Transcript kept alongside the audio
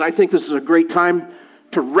I think this is a great time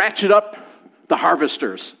to ratchet up the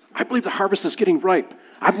harvesters. I believe the harvest is getting ripe.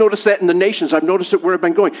 I've noticed that in the nations. I've noticed it where I've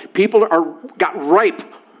been going. People got ripe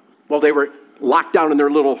while they were locked down in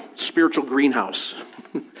their little spiritual greenhouse.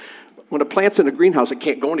 When a plant's in a greenhouse, it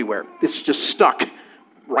can't go anywhere. It's just stuck,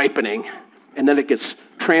 ripening, and then it gets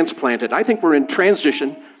transplanted. I think we're in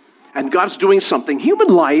transition, and God's doing something. Human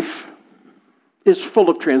life is full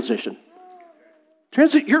of transition.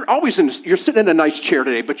 You're sitting in a nice chair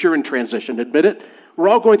today, but you're in transition. Admit it. We're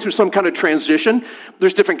all going through some kind of transition.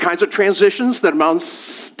 There's different kinds of transitions that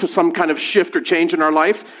amounts to some kind of shift or change in our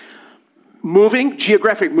life.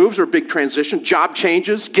 Geographic moves are a big transition. Job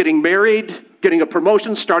changes, getting married, getting a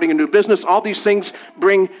promotion, starting a new business. All these things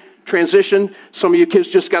bring transition. Some of you kids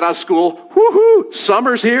just got out of school. Woohoo!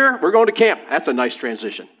 Summer's here. We're going to camp. That's a nice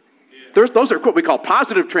transition. Those are what we call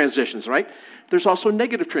positive transitions, right? There's also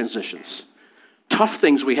negative transitions. Tough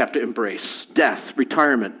things we have to embrace. Death,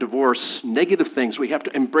 retirement, divorce, negative things. We have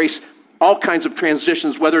to embrace all kinds of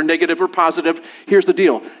transitions, whether negative or positive. Here's the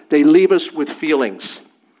deal. They leave us with feelings.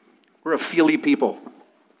 We're a feely people.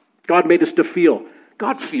 God made us to feel.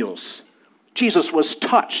 God feels. Jesus was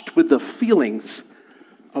touched with the feelings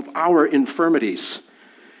of our infirmities.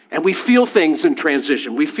 And we feel things in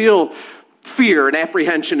transition. We feel fear and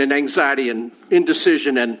apprehension and anxiety and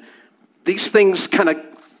indecision. And these things kind of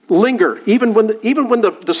linger, even when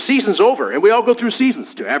the season's over. And we all go through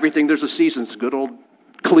seasons. To everything, there's a season. It's good old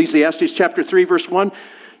Ecclesiastes chapter 3, verse 1.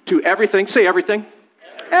 To everything, say everything.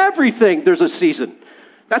 Everything, there's a season.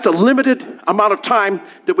 That's a limited amount of time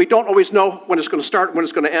that we don't always know when it's going to start, when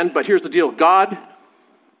it's going to end. But here's the deal. God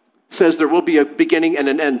says there will be a beginning and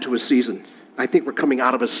an end to a season. I think we're coming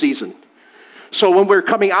out of a season. So when we're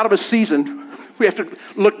coming out of a season, we have to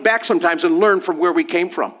look back sometimes and learn from where we came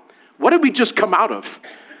from. What did we just come out of?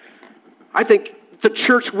 I think the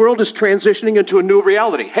church world is transitioning into a new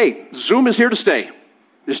reality. Hey, Zoom is here to stay.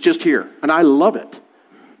 It's just here. And I love it.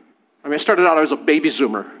 I mean, I started out as a baby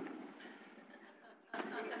Zoomer.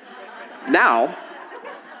 Now,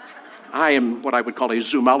 I am what I would call a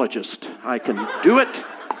Zoomologist. I can do it,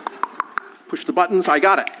 push the buttons, I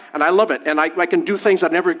got it. And I love it. And I can do things I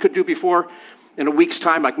never could do before. In a week's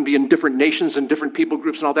time, I can be in different nations and different people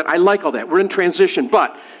groups and all that. I like all that. We're in transition,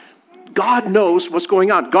 but God knows what's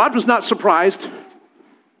going on. God was not surprised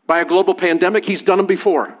by a global pandemic. He's done them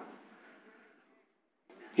before.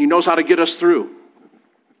 He knows how to get us through.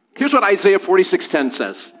 Here's what Isaiah 46:10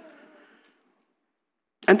 says.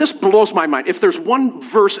 And this blows my mind. If there's one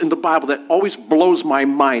verse in the Bible that always blows my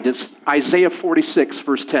mind, it's Isaiah 46,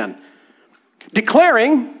 verse 10.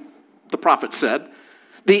 Declaring, the prophet said,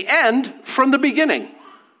 the end from the beginning.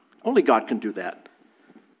 Only God can do that.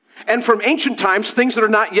 And from ancient times, things that are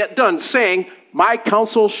not yet done, saying, my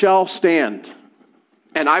counsel shall stand,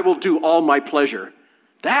 and I will do all my pleasure.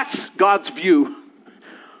 That's God's view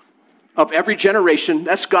of every generation.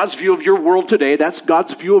 That's God's view of your world today. That's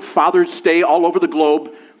God's view of Father's Day all over the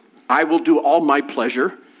globe. I will do all my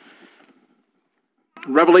pleasure.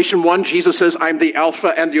 In Revelation 1, Jesus says, I'm the Alpha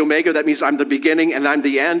and the Omega. That means I'm the beginning and I'm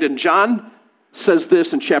the end. And John says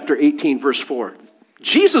this in chapter 18, verse 4.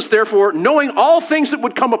 Jesus, therefore, knowing all things that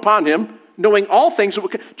would come upon him,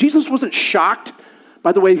 Jesus wasn't shocked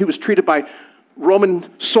by the way he was treated by Roman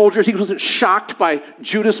soldiers. He wasn't shocked by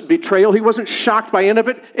Judas' betrayal. He wasn't shocked by any of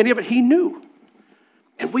it. He knew.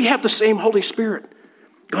 And we have the same Holy Spirit.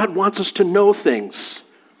 God wants us to know things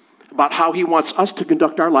about how he wants us to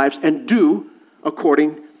conduct our lives and do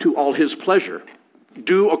according to all his pleasure.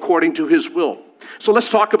 Do according to his will. So let's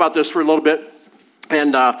talk about this for a little bit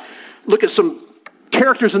and look at some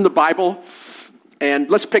characters in the Bible, and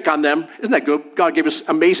let's pick on them. Isn't that good? God gave us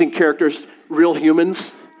amazing characters, real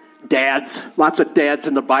humans, dads, lots of dads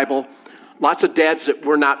in the Bible, lots of dads that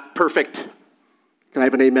were not perfect. Can I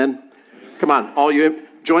have an amen? Come on, all you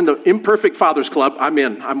join the Imperfect Fathers Club. I'm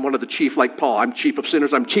in. I'm one of the chief, like Paul. I'm chief of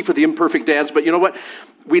sinners. I'm chief of the imperfect dads. But you know what?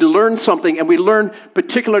 We learn something, and we learn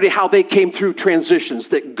particularly how they came through transitions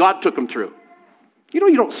that God took them through. You know,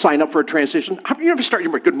 you don't sign up for a transition. You ever start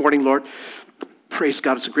your morning, good morning, Lord. Praise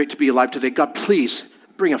God, it's great to be alive today. God, please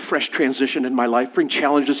bring a fresh transition in my life. Bring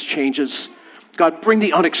challenges, changes. God, bring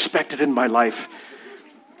the unexpected in my life.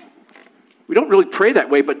 We don't really pray that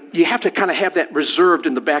way, but you have to kind of have that reserved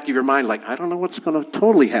in the back of your mind, like, I don't know what's going to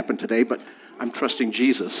totally happen today, but I'm trusting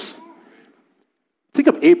Jesus. Think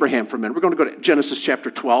of Abraham for a minute. We're going to go to Genesis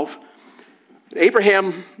chapter 12.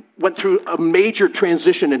 Abraham went through a major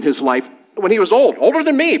transition in his life when he was old, older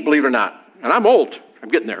than me, believe it or not. And I'm old. I'm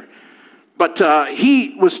getting there. But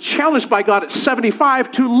he was challenged by God at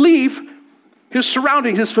 75 to leave his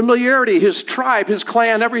surroundings, his familiarity, his tribe, his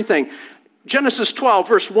clan, everything. Genesis 12,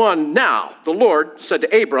 verse 1, now the Lord said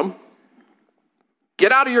to Abram,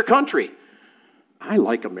 get out of your country. I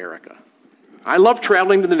like America. I love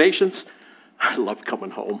traveling to the nations. I love coming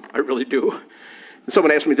home. I really do. And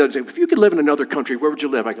someone asked me the other day, if you could live in another country, where would you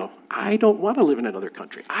live? I go, I don't want to live in another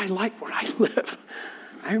country. I like where I live.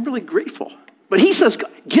 I'm really grateful. But he says,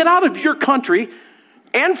 get out of your country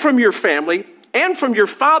and from your family and from your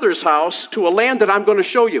father's house to a land that I'm going to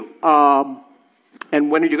show you.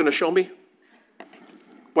 And when are you going to show me?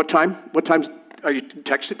 What time? What time are you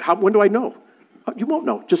texting? When do I know? You won't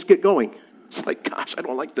know. Just get going. It's like, gosh, I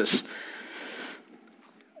don't like this.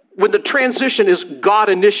 When the transition is God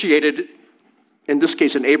initiated, in this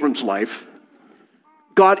case in Abram's life,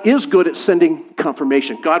 God is good at sending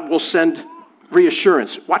confirmation. God will send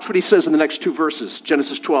reassurance. Watch what he says in the next two verses,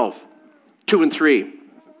 Genesis 12, 2 and 3.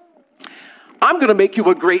 I'm going to make you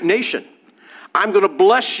a great nation. I'm going to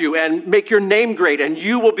bless you and make your name great, and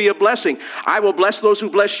you will be a blessing. I will bless those who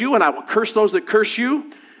bless you, and I will curse those that curse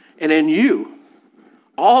you. And in you,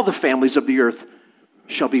 all the families of the earth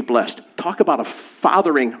shall be blessed. Talk about a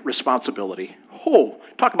fathering responsibility. Oh,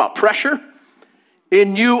 talk about pressure.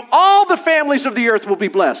 In you, all the families of the earth will be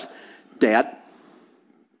blessed. Dad,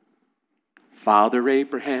 Father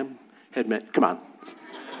Abraham had met. Come on.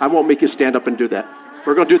 I won't make you stand up and do that.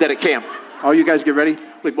 We're going to do that at camp. All you guys get ready?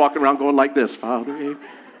 Like walking around going like this. Father Abraham.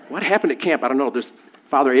 What happened at camp? I don't know. This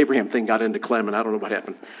Father Abraham thing got into Clem, and I don't know what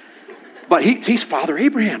happened. But he's Father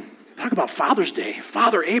Abraham. Talk about Father's Day.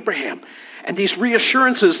 Father Abraham. And these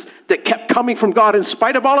reassurances that kept coming from God in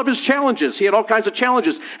spite of all of his challenges. He had all kinds of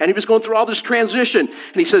challenges, and he was going through all this transition.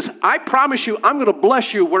 And he says, I promise you, I'm going to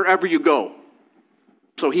bless you wherever you go.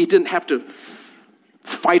 So he didn't have to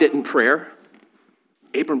fight it in prayer.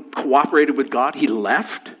 Abram cooperated with God. He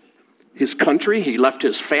left his country. He left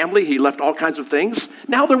his family. He left all kinds of things.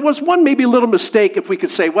 Now, there was one maybe little mistake if we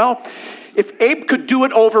could say, well, if Abe could do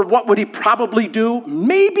it over, what would he probably do?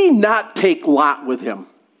 Maybe not take Lot with him.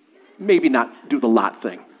 Maybe not do the Lot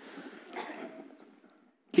thing.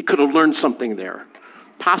 He could have learned something there.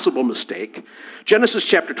 Possible mistake. Genesis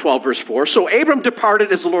chapter 12, verse 4. So Abram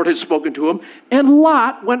departed as the Lord had spoken to him, and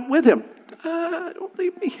Lot went with him. Don't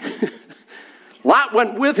leave me. Lot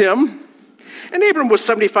went with him, and Abram was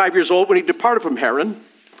 75 years old when he departed from Haran.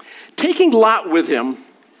 Taking Lot with him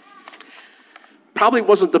probably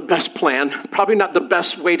wasn't the best plan, probably not the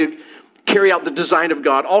best way to carry out the design of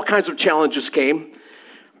God. All kinds of challenges came.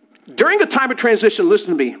 During a time of transition, listen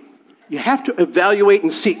to me, you have to evaluate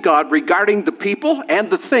and seek God regarding the people and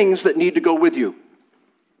the things that need to go with you.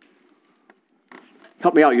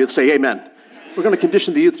 Help me out, youth. Say amen. We're going to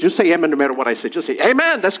condition the youth. Just say amen no matter what I say. Just say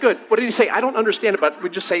amen. That's good. What did he say? I don't understand it, but we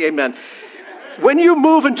just say amen. When you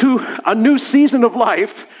move into a new season of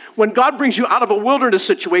life, when God brings you out of a wilderness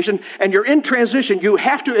situation and you're in transition, you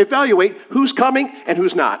have to evaluate who's coming and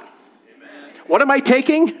who's not. Amen. What am I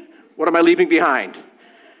taking? What am I leaving behind?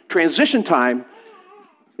 Transition time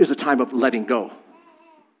is a time of letting go.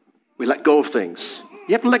 We let go of things.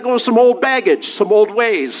 You have to let go of some old baggage, some old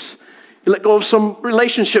ways. You let go of some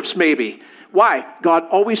relationships maybe. Why? God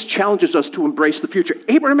always challenges us to embrace the future.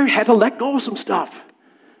 Abraham had to let go of some stuff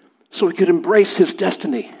so he could embrace his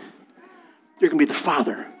destiny. You're going to be the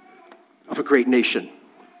father of a great nation.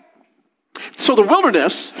 So the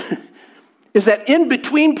wilderness is that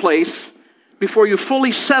in-between place before you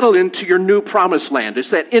fully settle into your new promised land.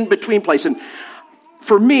 It's that in-between place. And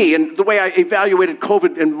for me, and the way I evaluated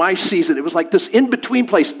COVID in my season, it was like this in-between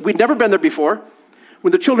place. We'd never been there before.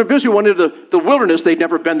 When the children of Israel went into the wilderness, they'd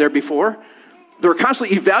never been there before. They were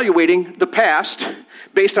constantly evaluating the past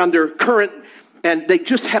based on their current, and they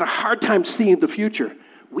just had a hard time seeing the future.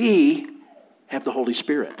 We have the Holy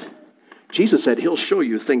Spirit. Jesus said he'll show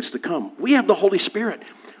you things to come. We have the Holy Spirit.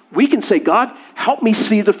 We can say, God, help me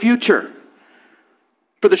see the future.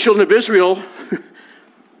 For the children of Israel,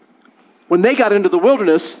 when they got into the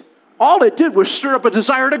wilderness, all it did was stir up a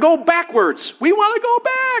desire to go backwards. We want to go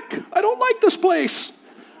back. I don't like this place.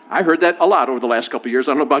 I heard that a lot over the last couple of years.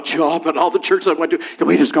 I don't know about you all, but all the churches I went to, can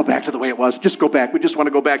we just go back to the way it was? Just go back. We just want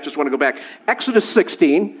to go back. Just want to go back. Exodus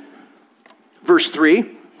 16, verse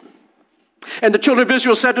 3. And the children of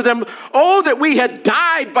Israel said to them, oh, that we had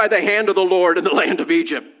died by the hand of the Lord in the land of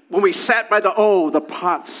Egypt, when we sat by the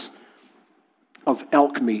pots of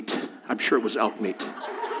elk meat. I'm sure it was elk meat.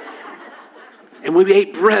 And we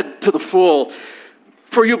ate bread to the full.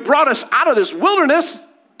 For you brought us out of this wilderness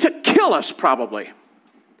to kill us, probably.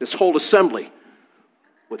 This whole assembly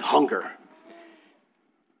with hunger.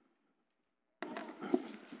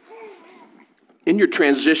 In your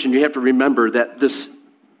transition, you have to remember that this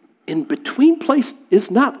in-between place is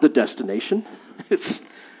not the destination. It's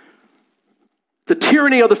the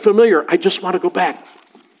tyranny of the familiar. I just want to go back.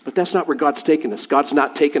 But that's not where God's taking us. God's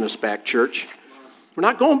not taking us back, church. We're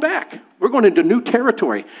not going back. We're going into new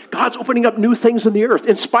territory. God's opening up new things in the earth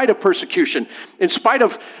in spite of persecution, in spite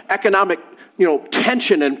of economic,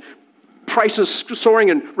 tension and prices soaring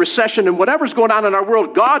and recession and whatever's going on in our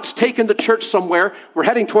world. God's taken the church somewhere. We're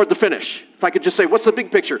heading toward the finish. If I could just say, what's the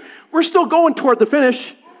big picture? We're still going toward the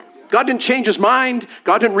finish. God didn't change his mind.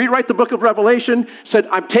 God didn't rewrite the book of Revelation. Said,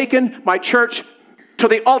 I'm taking my church to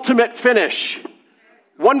the ultimate finish.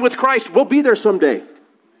 One with Christ. We'll be there someday.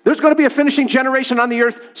 There's going to be a finishing generation on the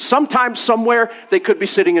earth sometime, somewhere. They could be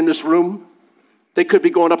sitting in this room. They could be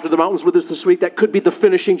going up to the mountains with us this week. That could be the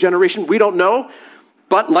finishing generation. We don't know.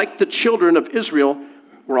 But like the children of Israel,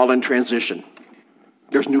 we're all in transition.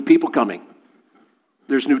 There's new people coming.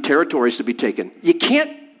 There's new territories to be taken. We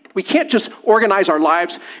can't just organize our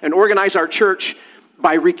lives and organize our church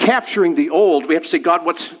by recapturing the old. We have to say, God,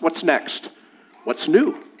 what's next? What's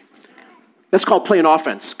new? That's called playing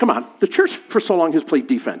offense. Come on. The church for so long has played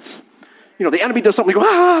defense. The enemy does something, we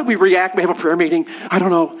go, we react, we have a prayer meeting. I don't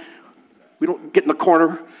know. We don't get in the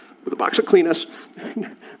corner with a box of Kleenex.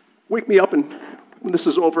 Wake me up and when this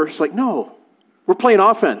is over. It's like, no. We're playing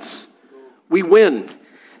offense. We win.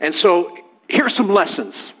 And so here's some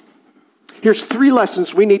lessons. Here's 3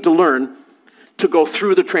 lessons we need to learn to go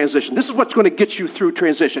through the transition. This is what's going to get you through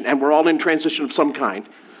transition. And we're all in transition of some kind.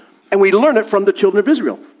 And we learn it from the children of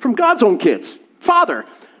Israel, from God's own kids.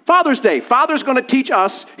 Father's Day. Father's going to teach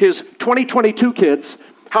us, his 2022 kids,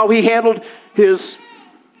 how he handled his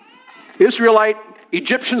Israelite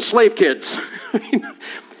Egyptian slave kids.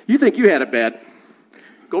 You think you had it bad.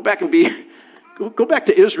 Go back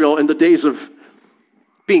to Israel in the days of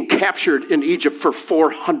being captured in Egypt for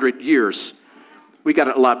 400 years. We got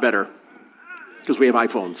it a lot better because we have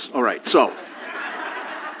iPhones. All right, so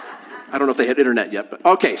I don't know if they had internet yet, but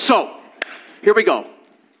okay, so here we go.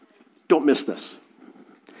 Don't miss this.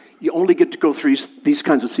 You only get to go through these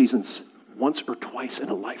kinds of seasons once or twice in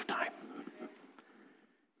a lifetime.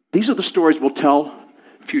 These are the stories we'll tell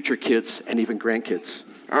future kids and even grandkids.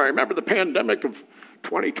 I remember the pandemic of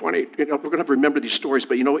 2020. We're going to have to remember these stories,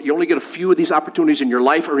 but you know what? You only get a few of these opportunities in your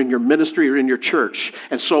life or in your ministry or in your church.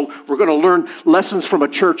 And so we're going to learn lessons from a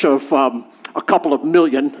church of a couple of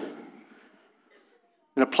million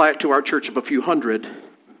and apply it to our church of a few hundred.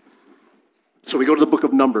 So we go to the book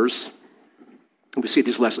of Numbers, and we see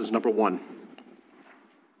these lessons. Number 1,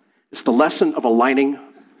 it's the lesson of aligning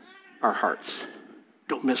our hearts.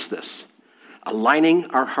 Don't miss this. Aligning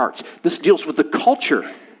our hearts. This deals with the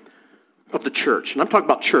culture of the church. And I'm talking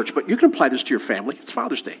about church, but you can apply this to your family. It's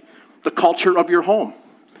Father's Day. The culture of your home.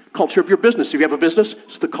 Culture of your business. If you have a business,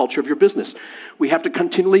 it's the culture of your business. We have to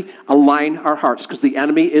continually align our hearts because the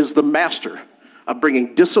enemy is the master of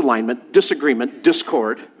bringing disalignment, disagreement,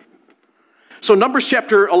 discord. So Numbers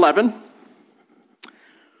chapter 11.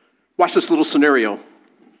 Watch this little scenario.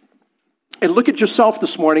 And look at yourself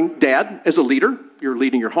this morning, Dad, as a leader. You're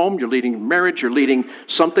leading your home, you're leading your marriage, you're leading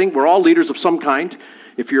something. We're all leaders of some kind.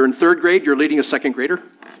 If you're in 3rd grade, you're leading a 2nd grader.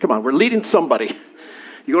 Come on, we're leading somebody.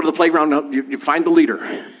 You go to the playground, you find the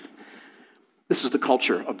leader. This is the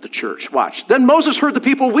culture of the church. Watch. Then Moses heard the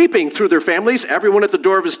people weeping through their families, everyone at the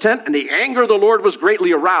door of his tent, and the anger of the Lord was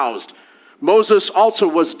greatly aroused. Moses also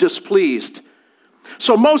was displeased.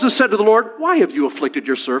 So Moses said to the Lord, why have you afflicted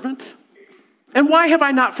your servant? And why have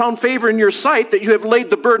I not found favor in your sight that you have laid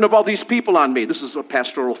the burden of all these people on me? This is a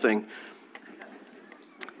pastoral thing.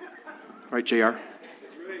 All right, JR.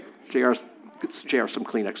 JR, some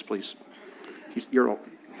Kleenex, please.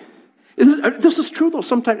 This is true, though,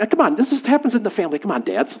 sometimes. Come on, this happens in the family. Come on,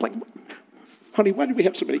 dads. Like, honey, why do we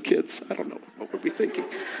have so many kids? I don't know. What were we thinking?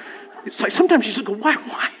 It's like sometimes you just go, why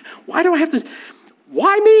do I have to...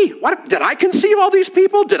 Why me? Did I conceive all these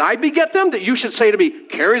people? Did I beget them? That you should say to me,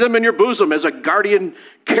 carry them in your bosom as a guardian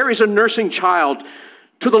carries a nursing child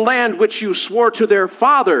to the land which you swore to their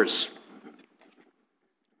fathers.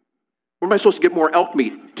 Where am I supposed to get more elk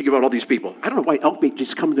meat to give out all these people? I don't know why elk meat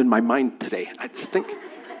just comes in my mind today. I think,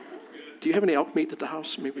 do you have any elk meat at the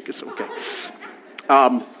house? Maybe we get some, okay.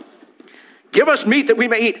 Give us meat that we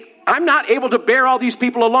may eat. I'm not able to bear all these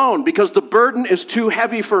people alone because the burden is too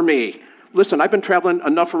heavy for me. Listen, I've been traveling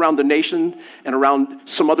enough around the nation and around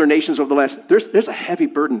some other nations over the last... There's a heavy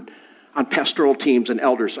burden on pastoral teams and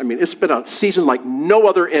elders. I mean, it's been a season like no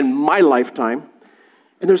other in my lifetime.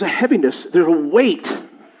 And there's a heaviness. There's a weight.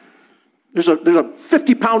 There's a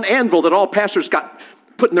 50-pound anvil that all pastors got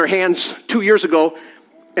put in their hands 2 years ago.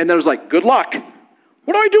 And then it was like, good luck.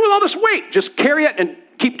 What do I do with all this weight? Just carry it and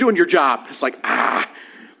keep doing your job. It's like,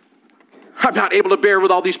 I'm not able to bear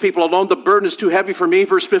with all these people alone. The burden is too heavy for me.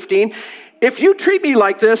 Verse 15, if you treat me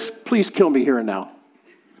like this, please kill me here and now.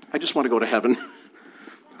 I just want to go to heaven.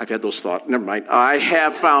 I've had those thoughts. Never mind. I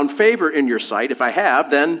have found favor in your sight. If I have,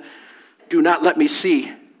 then do not let me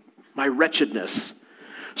see my wretchedness.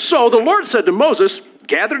 So the Lord said to Moses,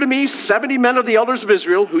 gather to me 70 men of the elders of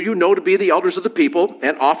Israel, who you know to be the elders of the people,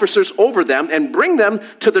 and officers over them, and bring them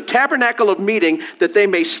to the tabernacle of meeting, that they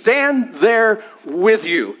may stand there with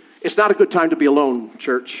you. It's not a good time to be alone,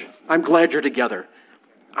 church. I'm glad you're together.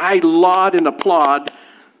 I laud and applaud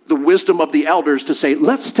the wisdom of the elders to say,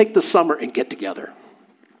 let's take the summer and get together.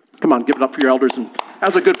 Come on, give it up for your elders. And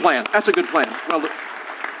that's a good plan. That's a good plan. Well,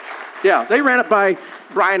 yeah, they ran it by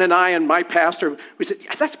Brian and I and my pastor. We said,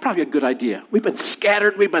 yeah, that's probably a good idea. We've been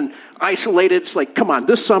scattered. We've been isolated. It's like, come on,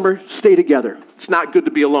 this summer, stay together. It's not good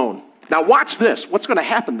to be alone. Now watch this. What's going to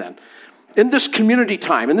happen then? In this community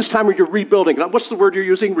time, in this time where you're rebuilding, what's the word you're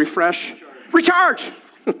using? Refresh? Recharge.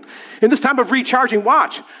 In this time of recharging,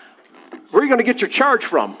 watch. Where are you going to get your charge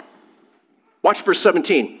from? Watch verse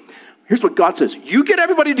 17. Here's what God says. You get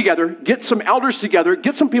everybody together, get some elders together,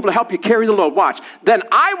 get some people to help you carry the load. Watch. Then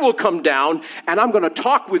I will come down, and I'm going to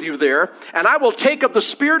talk with you there, and I will take up the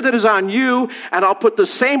spirit that is on you, and I'll put the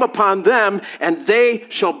same upon them, and they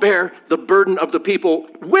shall bear the burden of the people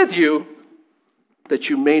with you, that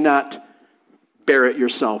you may not bear it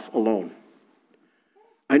yourself alone.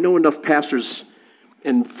 I know enough pastors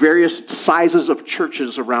in various sizes of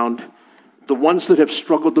churches around. The ones that have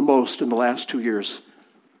struggled the most in the last 2 years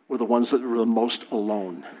were the ones that were the most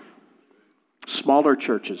alone. Smaller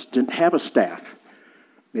churches didn't have a staff,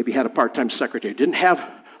 maybe had a part-time secretary, didn't have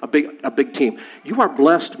a big team. You are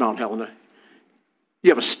blessed, Mount Helena. You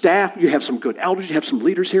have a staff, you have some good elders, you have some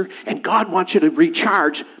leaders here, and God wants you to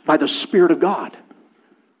recharge by the Spirit of God.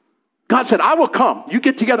 God said, I will come. You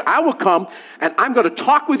get together, I will come, and I'm going to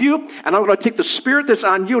talk with you, and I'm going to take the Spirit that's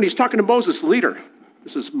on you. And he's talking to Moses, the leader.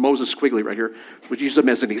 This is Moses Squiggly right here. We'll use him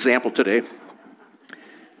as an example today.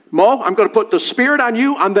 Mo, I'm going to put the Spirit on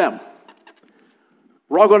you, on them.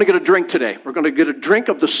 We're all going to get a drink today. We're going to get a drink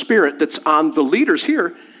of the Spirit that's on the leaders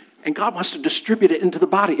here, and God wants to distribute it into the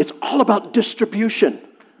body. It's all about distribution.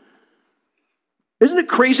 Isn't it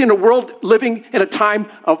crazy in a world living in a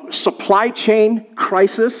time of supply chain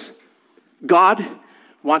crisis? God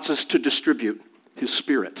wants us to distribute His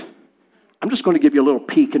Spirit. I'm just going to give you a little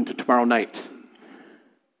peek into tomorrow night.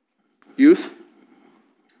 Youth,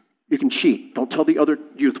 you can cheat. Don't tell the other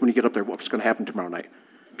youth when you get up there what's going to happen tomorrow night.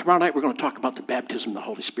 Tomorrow night we're going to talk about the baptism of the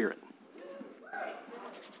Holy Spirit.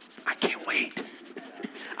 I can't wait.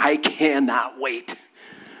 I cannot wait.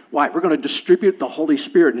 Why? We're going to distribute the Holy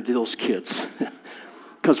Spirit into those kids.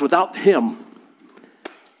 Because without Him,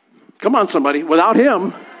 come on somebody, without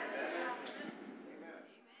Him,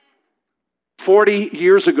 40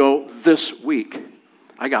 years ago this week,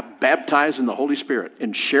 I got baptized in the Holy Spirit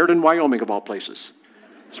in Sheridan, Wyoming, of all places.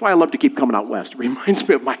 That's why I love to keep coming out west. It reminds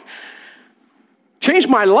me of changed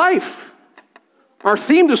my life. Our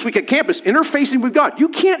theme this week at campus, interfacing with God. You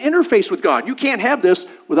can't interface with God. You can't have this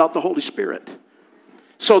without the Holy Spirit.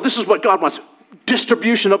 So this is what God wants.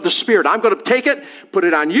 Distribution of the Spirit. I'm going to take it, put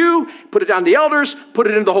it on you, put it on the elders, put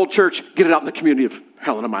it into the whole church, get it out in the community of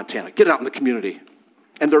Helena, Montana. Get it out in the community.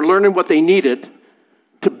 And they're learning what they needed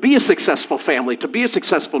to be a successful family, to be a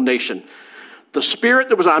successful nation. The Spirit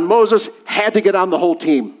that was on Moses had to get on the whole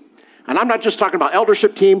team. And I'm not just talking about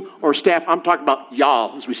eldership team or staff. I'm talking about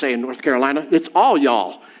y'all, as we say in North Carolina. It's all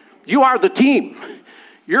y'all. You are the team.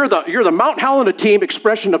 You're the Mount Helena team,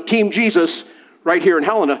 expression of Team Jesus right here in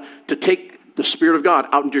Helena, to take the Spirit of God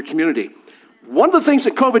out into your community. One of the things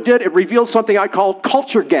that COVID did, it revealed something I call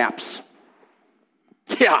culture gaps.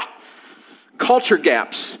 Yeah, culture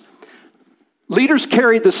gaps. Leaders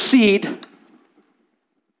carry the seed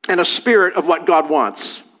and a spirit of what God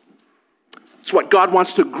wants. It's what God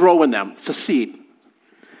wants to grow in them. It's a seed.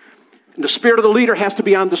 And the spirit of the leader has to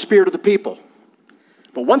be on the spirit of the people.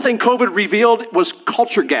 But one thing COVID revealed was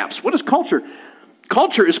culture gaps. What is culture?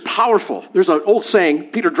 Culture is powerful. There's an old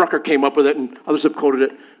saying, Peter Drucker came up with it and others have quoted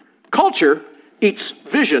it. Culture eats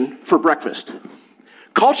vision for breakfast.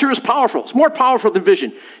 Culture is powerful. It's more powerful than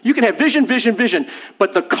vision. You can have vision,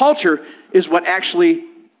 but the culture is what actually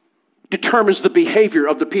determines the behavior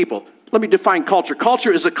of the people. Let me define culture.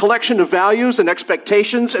 Culture is a collection of values and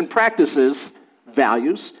expectations and practices.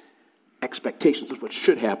 Values, expectations is what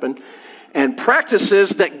should happen, and practices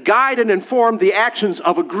that guide and inform the actions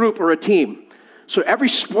of a group or a team. So every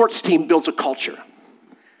sports team builds a culture.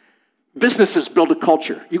 Businesses build a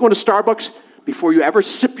culture. You go into Starbucks, before you ever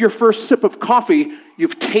sip your first sip of coffee,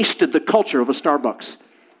 you've tasted the culture of a Starbucks.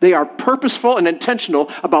 They are purposeful and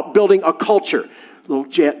intentional about building a culture.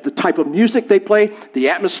 The type of music they play, the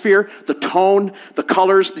atmosphere, the tone, the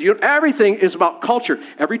colors, everything is about culture.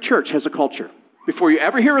 Every church has a culture. Before you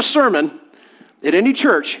ever hear a sermon at any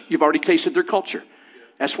church, you've already tasted their culture.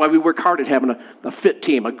 That's why we work hard at having a fit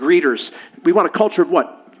team, a greeters. We want a culture of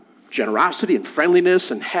what? Generosity and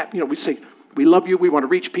friendliness and we say, we love you, we want to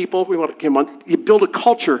reach people, you build a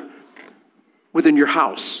culture within your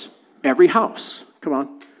house. Every house, come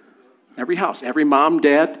on. Every house, every mom,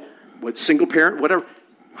 dad, with single parent, whatever.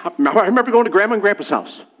 I remember going to Grandma and Grandpa's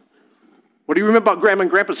house. What do you remember about Grandma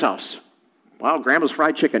and Grandpa's house? Well, Grandma's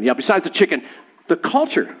fried chicken. Yeah, besides the chicken, the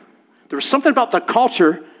culture. There was something about the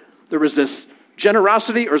culture. There was this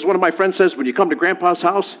generosity, or as one of my friends says, when you come to Grandpa's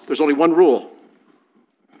house, there's only one rule.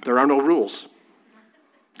 There are no rules.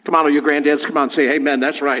 Come on, all you granddads, come on, say amen,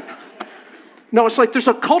 that's right. No, it's like there's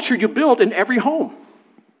a culture you build in every home.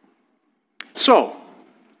 So,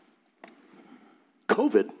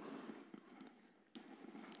 COVID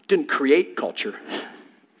didn't create culture.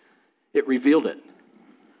 It revealed it.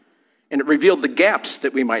 And it revealed the gaps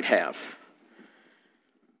that we might have.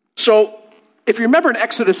 So, if you remember in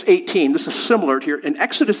Exodus 18, this is similar here. In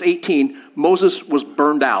Exodus 18, Moses was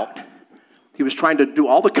burned out. He was trying to do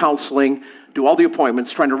all the counseling, do all the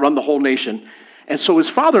appointments, trying to run the whole nation. And so his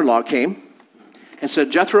father-in-law came and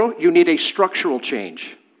said, Jethro, you need a structural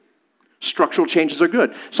change. Structural changes are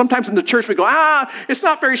good. Sometimes in the church we go, it's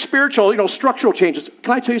not very spiritual, structural changes.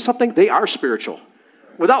 Can I tell you something? They are spiritual.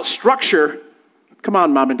 Without structure, come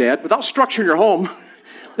on, mom and dad, without structure in your home,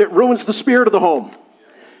 it ruins the spirit of the home.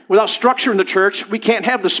 Without structure in the church, we can't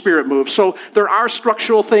have the Spirit move. So there are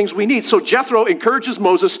structural things we need. So Jethro encourages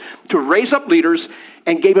Moses to raise up leaders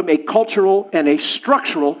and gave him a cultural and a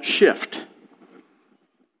structural shift.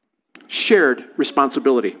 Shared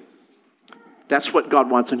responsibility. That's what God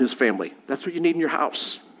wants in his family. That's what you need in your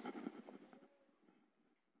house.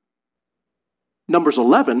 Numbers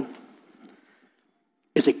 11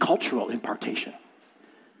 is a cultural impartation.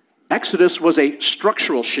 Exodus was a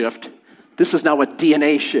structural shift. This is now a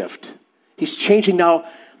DNA shift. He's changing now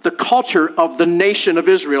the culture of the nation of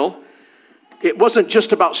Israel. It wasn't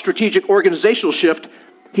just about strategic organizational shift.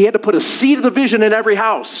 He had to put a seed of the vision in every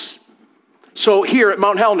house. So here at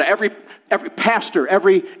Mount Helena, every pastor,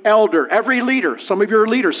 every elder, every leader, some of you are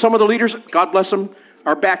leaders, some of the leaders, God bless them,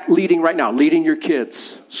 are back leading right now, leading your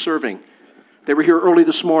kids, serving. They were here early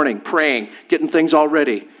this morning, praying, getting things all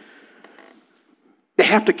ready. They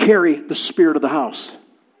have to carry the spirit of the house.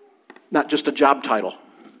 Not just a job title.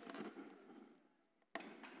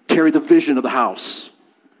 Carry the vision of the house.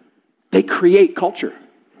 They create culture.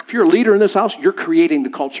 If you're a leader in this house, you're creating the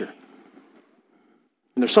culture.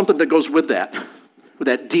 And there's something that goes with that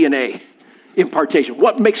DNA impartation.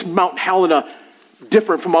 What makes Mount Helena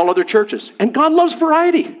different from all other churches? And God loves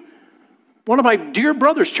variety. One of my dear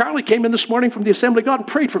brothers, Charlie, came in this morning from the Assembly of God and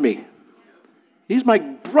prayed for me. He's my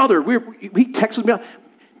brother. He texted me.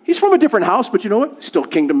 He's from a different house, but you know what? Still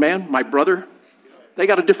kingdom man, my brother. They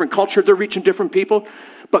got a different culture. They're reaching different people.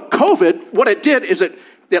 But COVID, what it did is it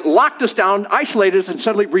locked us down, isolated us, and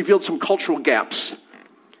suddenly revealed some cultural gaps.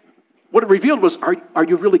 What it revealed was, are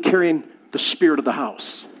you really carrying the spirit of the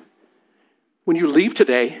house? When you leave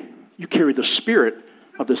today, you carry the spirit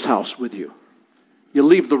of this house with you. You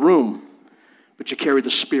leave the room, but you carry the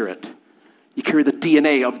spirit. You carry the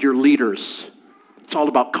DNA of your leaders. It's all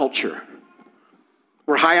about culture.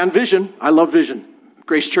 We're high on vision. I love vision.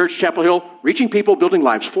 Grace Church, Chapel Hill, reaching people, building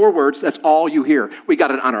lives. 4 words, that's all you hear. We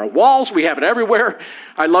got it on our walls. We have it everywhere.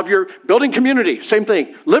 I love your building community. Same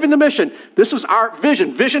thing. Living the mission. This is our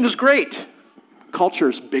vision. Vision is great. Culture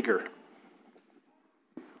is bigger.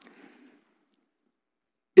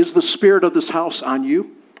 Is the spirit of this house on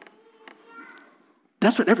you?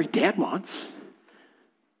 That's what every dad wants.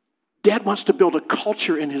 Dad wants to build a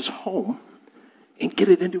culture in his home and get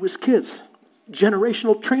it into his kids.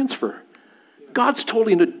 Generational transfer. God's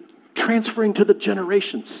totally transferring to the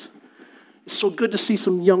generations. It's so good to see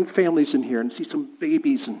some young families in here and see some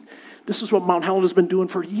babies. And this is what Mount Helena has been doing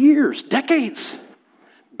for years, decades.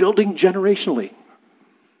 Building generationally.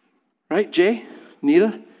 Right, Jay?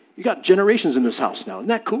 Nita? You got generations in this house now. Isn't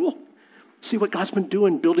that cool? See what God's been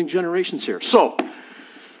doing, building generations here. So,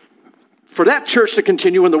 for that church to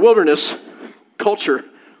continue in the wilderness, culture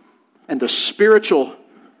and the spiritual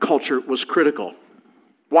culture was critical.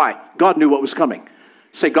 Why? God knew what was coming.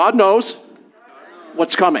 Say, God knows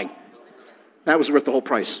what's coming. That was worth the whole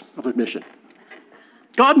price of admission.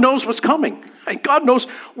 God knows what's coming. And God knows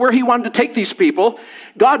where he wanted to take these people.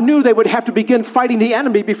 God knew they would have to begin fighting the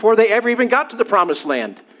enemy before they ever even got to the promised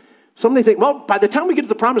land. Some they think, well, by the time we get to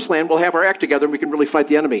the promised land, we'll have our act together and we can really fight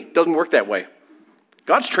the enemy. It doesn't work that way.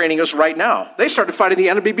 God's training us right now. They started fighting the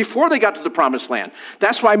enemy before they got to the promised land.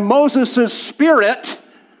 That's why Moses' spirit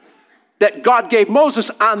that God gave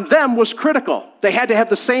Moses on them was critical. They had to have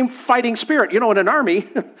the same fighting spirit. In an army,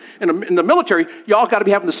 in the military, you all got to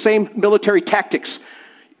be having the same military tactics.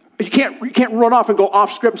 You can't run off and go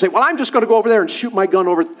off script and say, well, I'm just going to go over there and shoot my gun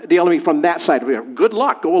over the enemy from that side. Good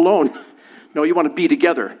luck, go alone. No, you want to be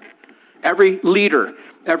together. Every leader,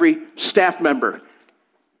 every staff member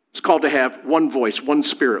is called to have one voice, one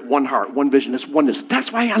spirit, one heart, one vision. It's oneness.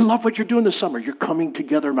 That's why I love what you're doing this summer. You're coming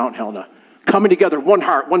together, Mount Helena. Coming together, one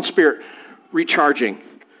heart, one spirit, recharging.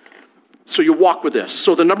 So you walk with this.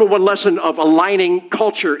 So the number one lesson of aligning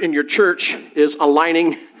culture in your church is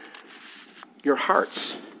aligning your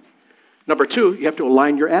hearts. Number two, you have to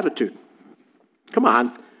align your attitude. Come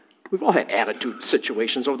on. We've all had attitude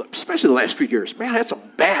situations, especially the last few years. Man, I had some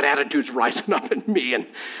bad attitudes rising up in me, and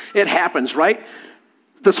it happens, right?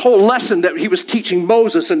 This whole lesson that he was teaching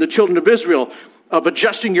Moses and the children of Israel of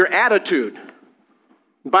adjusting your attitude.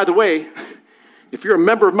 And by the way, if you're a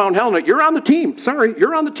member of Mount Helena, you're on the team. Sorry,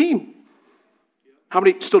 you're on the team. How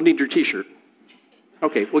many still need your t-shirt?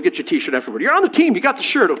 Okay, we'll get your t-shirt afterward. You're on the team. You got the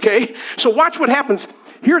shirt, okay? So watch what happens.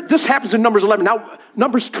 Here, this happens in Numbers 11. Now,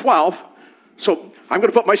 Numbers 12. So I'm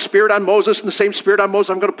going to put my spirit on Moses and the same spirit on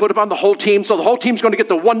Moses. I'm going to put it on the whole team. So the whole team's going to get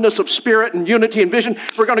the oneness of spirit and unity and vision.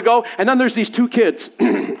 We're going to go. And then there's these two kids,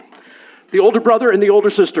 the older brother and the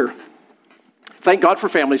older sister. Thank God for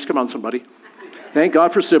families. Come on, somebody. Thank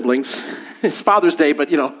God for siblings. It's Father's Day, but,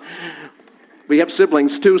 we have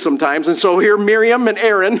siblings too sometimes. And so here Miriam and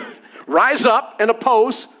Aaron rise up and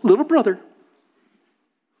oppose little brother.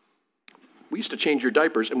 We used to change your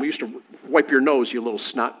diapers, and we used to wipe your nose, you little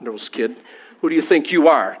snot-nosed kid. Who do you think you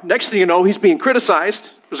are? Next thing you know, he's being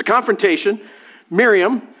criticized. There's a confrontation.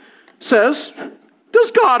 Miriam says,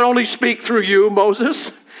 does God only speak through you,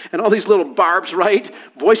 Moses? And all these little barbs, right?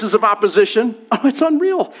 Voices of opposition. Oh, it's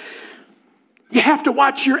unreal. You have to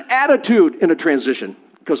watch your attitude in a transition.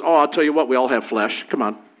 Because, I'll tell you what, we all have flesh. Come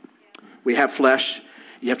on. We have flesh.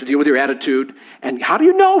 You have to deal with your attitude. And how do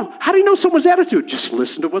you know? How do you know someone's attitude? Just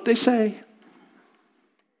listen to what they say.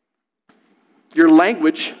 Your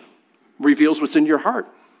language reveals what's in your heart.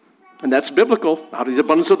 And that's biblical. Out of the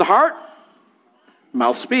abundance of the heart,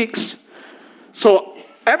 mouth speaks. So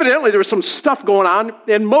evidently there was some stuff going on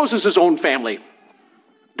in Moses' own family.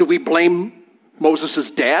 Do we blame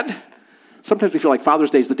Moses' dad? Sometimes we feel like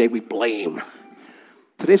Father's Day is the day we blame.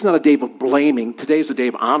 Today's not a day of blaming. Today is a day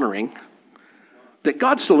of honoring that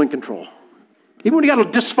God's still in control. Even when you got a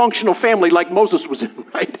dysfunctional family like Moses was in,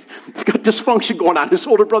 right? He's got dysfunction going on. His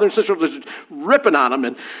older brother and sister was ripping on him.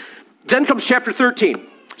 And then comes chapter 13.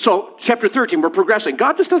 So chapter 13, we're progressing.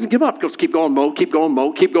 God just doesn't give up. He goes, keep going, Mo, keep going,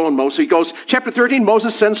 Mo, keep going, Mo. So he goes, chapter 13,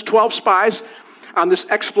 Moses sends 12 spies on this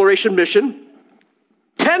exploration mission.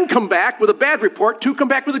 10 come back with a bad report. 2 come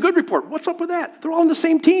back with a good report. What's up with that? They're all on the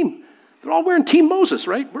same team. They're all wearing Team Moses,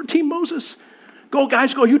 right? We're Team Moses. Go,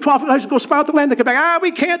 guys, go. You 12 guys, go spy out the land. They come back.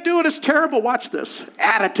 We can't do it. It's terrible. Watch this.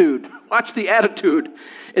 Attitude. Watch the attitude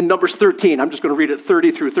in Numbers 13. I'm just going to read it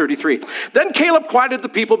 30 through 33. Then Caleb quieted the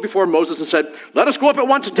people before Moses and said, let us go up at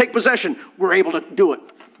once and take possession. We're able to do it.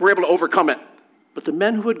 We're able to overcome it. But the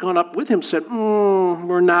men who had gone up with him said,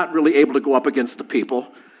 we're not really able to go up against the people.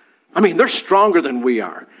 I mean, they're stronger than we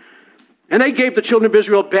are. And they gave the children of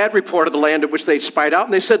Israel a bad report of the land at which they spied out.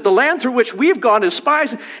 And they said, the land through which we've gone as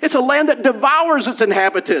spies, it's a land that devours its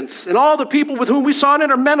inhabitants. And all the people with whom we saw in it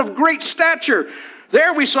are men of great stature.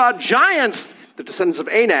 There we saw giants, the descendants of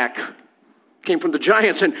Anak came from the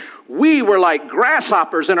giants. And we were like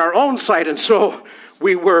grasshoppers in our own sight. And so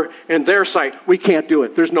we were in their sight. We can't do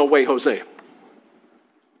it. There's no way, Jose.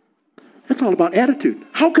 It's all about attitude.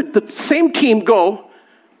 How could the same team go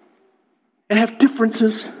and have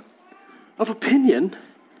differences of opinion?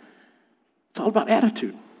 It's all about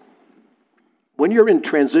attitude. When you're in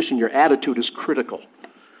transition, your attitude is critical.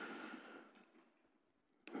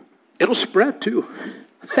 It'll spread too.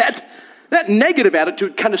 That negative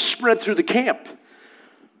attitude kind of spread through the camp.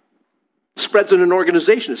 It spreads in an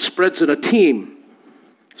organization. It spreads in a team.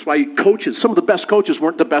 That's why coaches, some of the best coaches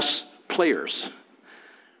weren't the best players.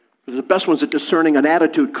 They're the best ones at discerning an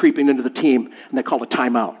attitude creeping into the team, and they call it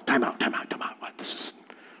timeout. Timeout. What?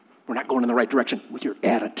 We're not going in the right direction with your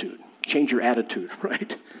attitude. Change your attitude,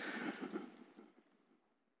 right?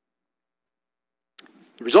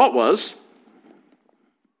 The result was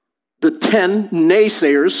the 10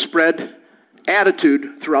 naysayers spread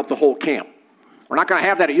attitude throughout the whole camp. We're not going to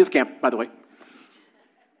have that at youth camp, by the way.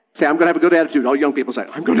 Say, I'm going to have a good attitude. All young people say,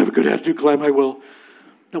 I'm going to have a good attitude, Clem, I will.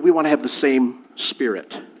 No, we want to have the same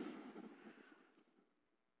spirit.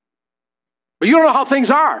 But you don't know how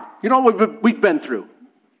things are. You know what we've been through.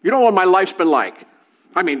 You know what my life's been like.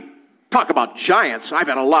 I mean, talk about giants. I've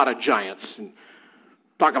had a lot of giants. And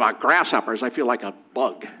Talk about grasshoppers, I feel like a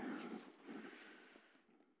bug.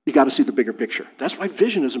 You got to see the bigger picture. That's why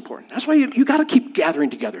vision is important. That's why you got to keep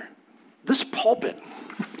gathering together. This pulpit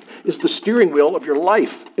is the steering wheel of your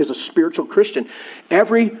life as a spiritual Christian.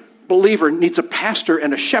 Every believer needs a pastor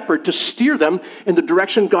and a shepherd to steer them in the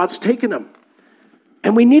direction God's taken them.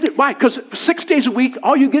 And we need it. Why? Because 6 days a week,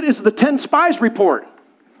 all you get is the 10 spies report.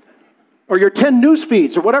 Or your 10 news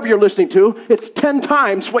feeds, or whatever you're listening to. It's 10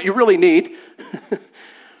 times what you really need.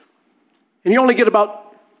 And you only get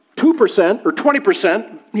about 2% or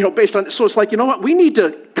 20%, based on, so it's like, you know what? We need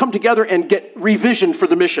to come together and get revision for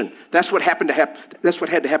the mission. That's what happened to happen. That's what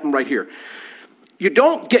had to happen right here. You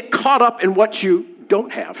don't get caught up in what you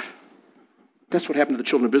don't have. That's what happened to the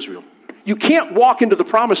children of Israel. You can't walk into the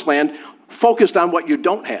promised land focused on what you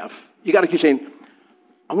don't have. You got to keep saying,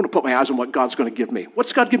 I'm going to put my eyes on what God's going to give me.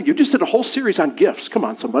 What's God giving you? You just did a whole series on gifts. Come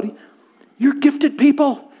on, somebody. You're gifted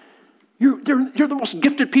people. You're the most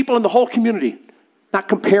gifted people in the whole community. Not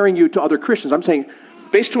comparing you to other Christians. I'm saying,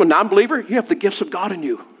 based to a non-believer, you have the gifts of God in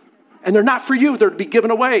you. And they're not for you. They're to be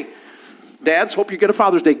given away. Dads, hope you get a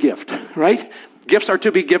Father's Day gift, right? Gifts are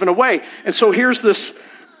to be given away. And so here's this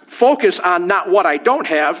focus on not what I don't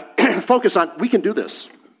have, focus on we can do this.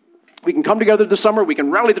 We can come together this summer, we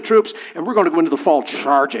can rally the troops, and we're going to go into the fall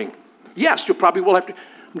charging. Yes, you probably will have to.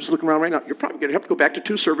 I'm just looking around right now. You're probably going to have to go back to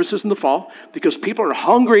 2 services in the fall because people are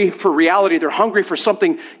hungry for reality. They're hungry for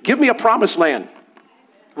something. Give me a promised land.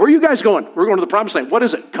 Where are you guys going? We're going to the promised land. What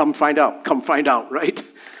is it? Come find out. Come find out, right?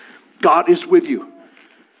 God is with you.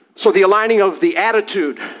 So the aligning of the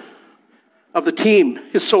attitude of the team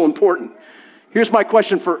is so important. Here's my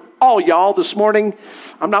question for all y'all this morning.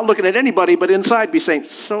 I'm not looking at anybody, but inside be saying,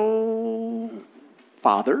 so,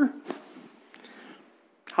 Father,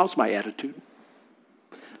 how's my attitude?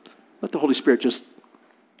 Let the Holy Spirit just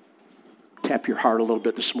tap your heart a little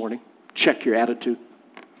bit this morning. Check your attitude.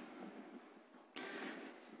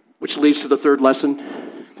 Which leads to the third lesson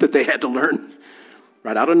that they had to learn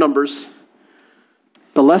right out of Numbers.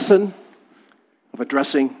 The lesson of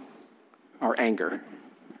addressing our anger.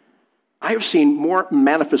 I have seen more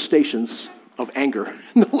manifestations of anger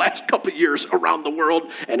in the last couple of years around the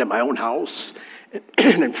world and in my own house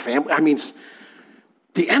and in family. I mean,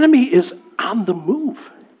 the enemy is on the move.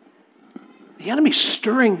 The enemy's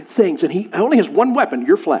stirring things, and he only has one weapon,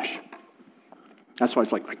 your flesh. That's why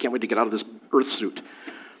it's like, I can't wait to get out of this earth suit.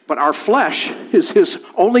 But our flesh is his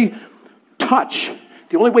only touch.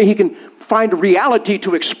 The only way he can find reality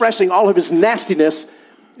to expressing all of his nastiness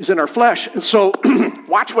is in our flesh. And so,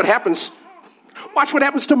 watch what happens. Watch what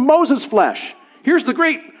happens to Moses' flesh. Here's the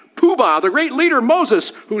great Poobah, the great leader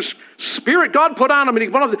Moses, whose spirit God put on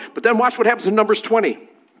him. But then watch what happens in Numbers 20.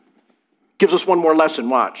 Gives us one more lesson,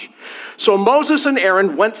 watch. So Moses and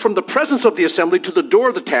Aaron went from the presence of the assembly to the door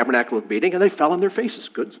of the tabernacle of meeting, and they fell on their faces.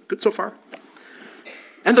 Good so far.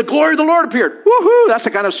 And the glory of the Lord appeared. Woohoo! That's the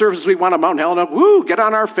kind of service we want on Mount Helena. Woo! Get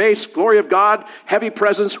on our face. Glory of God. Heavy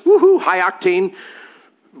presence. Woohoo! High octane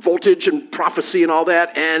voltage and prophecy and all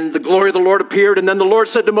that. And the glory of the Lord appeared. And then the Lord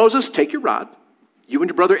said to Moses, take your rod, you and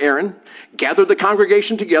your brother Aaron, gather the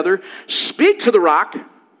congregation together, speak to the rock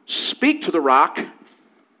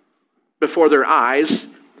before their eyes,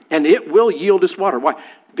 and it will yield its water. Why?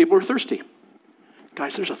 People are thirsty.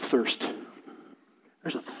 Guys, there's a thirst.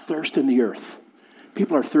 There's a thirst in the earth.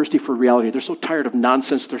 People are thirsty for reality. They're so tired of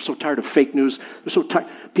nonsense. They're so tired of fake news. They're so tired.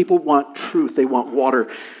 People want truth. They want water.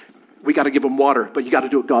 We got to give them water, but you got to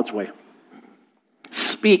do it God's way.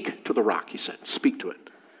 Speak to the rock, he said. Speak to it.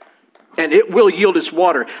 And it will yield its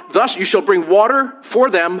water. Thus you shall bring water for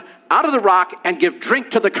them out of the rock and give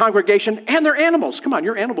drink to the congregation and their animals. Come on,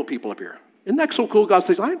 you're animal people up here. Isn't that so cool? God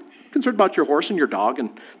says, I'm concerned about your horse and your dog and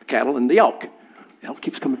the cattle and the elk. The elk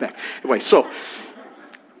keeps coming back. Anyway, so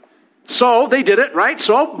they did it, right?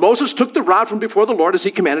 So Moses took the rod from before the Lord as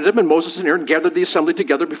he commanded him, and Moses and Aaron gathered the assembly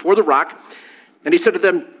together before the rock. And he said to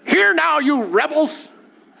them, hear now, you rebels.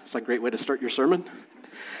 It's a great way to start your sermon.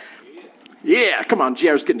 Yeah, come on, gee,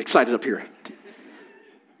 I was getting excited up here.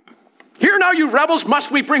 Hear now, you rebels, must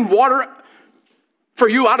we bring water for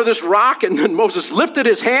you out of this rock? And then Moses lifted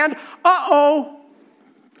his hand.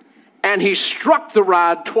 And he struck the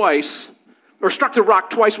rock twice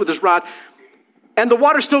with his rod. And the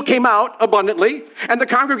water still came out abundantly. And the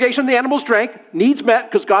congregation, the animals drank. Needs met,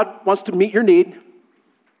 because God wants to meet your need.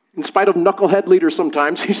 In spite of knucklehead leaders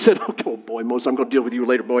sometimes, he said, oh boy, Moses, I'm going to deal with you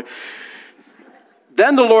later, boy.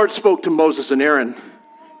 Then the Lord spoke to Moses and Aaron,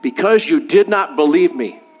 because you did not believe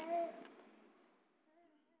me.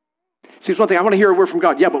 See, it's one thing, I want to hear a word from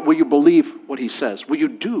God. Yeah, but will you believe what he says? Will you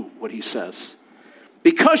do what he says?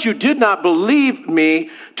 Because you did not believe me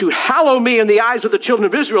to hallow me in the eyes of the children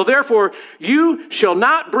of Israel, therefore you shall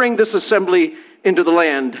not bring this assembly into the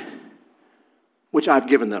land which I've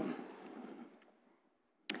given them.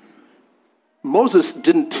 Moses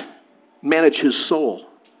didn't manage his soul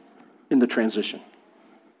in the transition.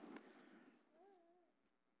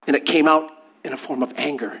 And it came out in a form of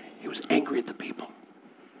anger. He was angry at the people.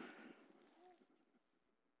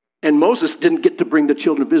 And Moses didn't get to bring the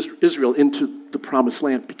children of Israel into the promised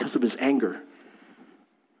land because of his anger.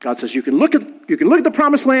 God says, you can look at the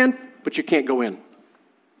promised land, but you can't go in.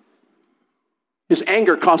 His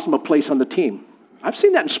anger cost him a place on the team. I've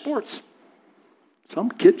seen that in sports.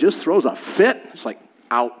 Some kid just throws a fit. It's like,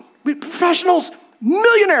 out. Professionals,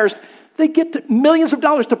 millionaires, they get millions of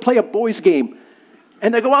dollars to play a boys' game.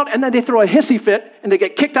 And they go out and then they throw a hissy fit and they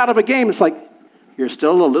get kicked out of a game. It's like, you're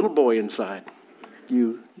still a little boy inside.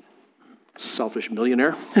 You selfish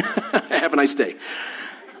millionaire. Have a nice day.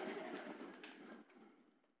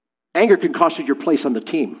 Anger can cost you your place on the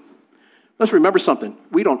team. Let's remember something.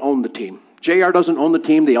 We don't own the team. JR doesn't own the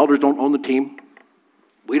team. The elders don't own the team.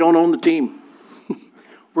 We don't own the team.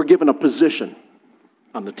 We're given a position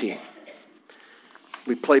on the team.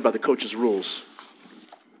 We play by the coach's rules.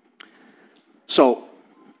 So,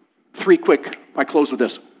 I close with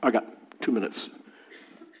this. I got 2 minutes.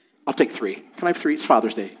 I'll take 3. Can I have 3? It's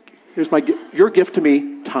Father's Day. Here's your gift to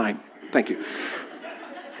me, time. Thank you.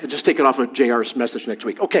 I'll just take it off of JR's message next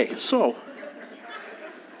week. Okay, so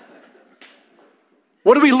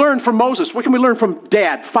what do we learn from Moses? What can we learn from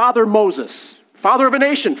Dad, Father Moses? Father of a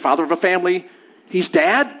nation, father of a family. He's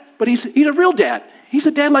dad, but he's a real dad. He's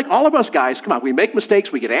a dad like all of us guys. Come on, we make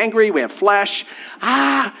mistakes, we get angry, we have flesh.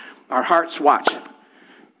 Our hearts, watch.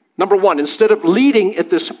 Number 1, instead of leading at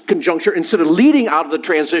this conjuncture, instead of leading out of the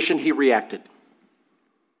transition, he reacted.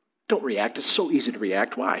 Don't react. It's so easy to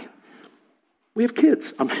react. Why? We have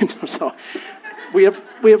kids. So we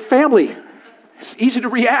have family. It's easy to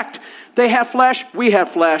react. They have flesh. We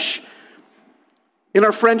have flesh. In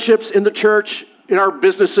our friendships, in the church, in our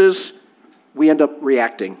businesses, we end up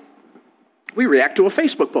reacting. We react to a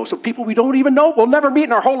Facebook post of people we don't even know. We'll never meet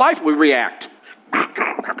in our whole life. We react.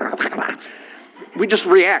 We just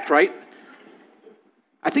react, right?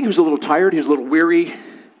 I think he was a little tired. He was a little weary.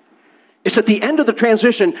 It's at the end of the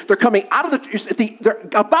transition. They're coming out of they're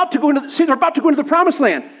about to go into the promised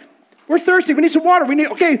land. We're thirsty. We need some water.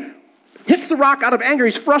 Hits the rock out of anger.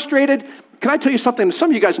 He's frustrated. Can I tell you something? Some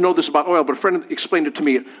of you guys know this about oil, but a friend explained it to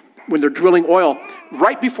me when they're drilling oil.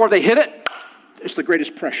 Right before they hit it, it's the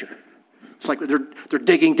greatest pressure. It's like they're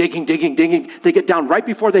digging. They get down right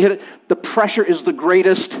before they hit it. The pressure is the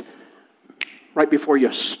greatest right before you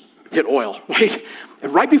hit oil, right?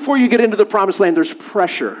 And right before you get into the promised land, there's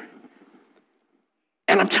pressure.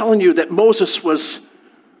 And I'm telling you that Moses was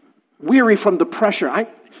weary from the pressure. I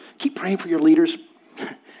keep praying for your leaders.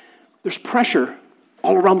 There's pressure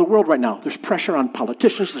all around the world right now. There's pressure on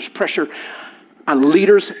politicians. There's pressure on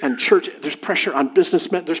leaders and church. There's pressure on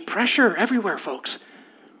businessmen. There's pressure everywhere, folks.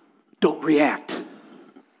 Don't react.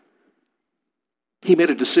 He made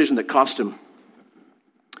a decision that cost him.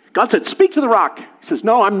 God said, speak to the rock. He says,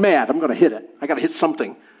 no, I'm mad. I'm going to hit it. I got to hit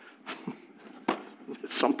something.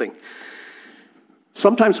 It's something.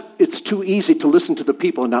 Sometimes it's too easy to listen to the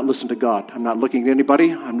people and not listen to God. I'm not looking at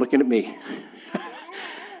anybody. I'm looking at me.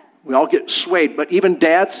 We all get swayed, but even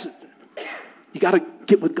dads, you got to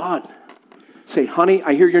get with God. Say, honey,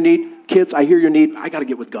 I hear your need. Kids, I hear your need. I got to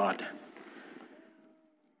get with God.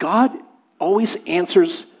 God always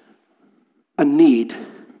answers a need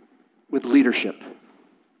with leadership.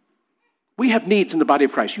 We have needs in the body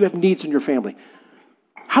of Christ. You have needs in your family.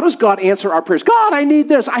 How does God answer our prayers? God, I need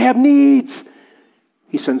this. I have needs.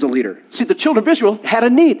 He sends a leader. See, the children of Israel had a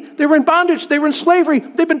need. They were in bondage. They were in slavery.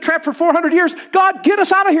 They've been trapped for 400 years. God, get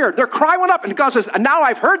us out of here. Their cry went up. And God says, now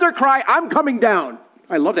I've heard their cry. I'm coming down.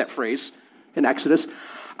 I love that phrase in Exodus.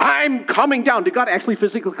 I'm coming down. Did God actually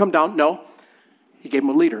physically come down? No. He gave him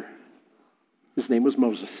a leader. His name was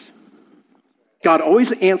Moses. God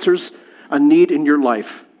always answers a need in your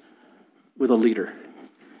life with a leader.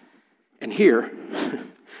 And here,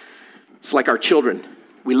 it's like our children.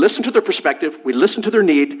 We listen to their perspective. We listen to their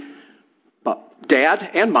need. But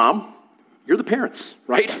dad and mom, you're the parents,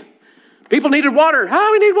 right? People needed water.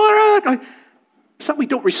 We need water. It's not we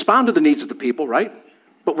don't respond to the needs of the people, right?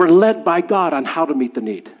 But we're led by God on how to meet the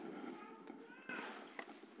need.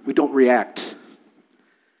 We don't react.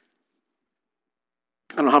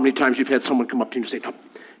 I don't know how many times you've had someone come up to you and say,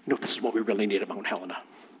 no, this is what we really need at Mount Helena.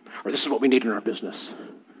 Or this is what we need in our business.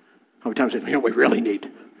 How many times they say, we really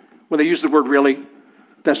need. When they use the word really,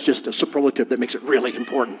 that's just a superlative that makes it really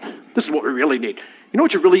important. This is what we really need. You know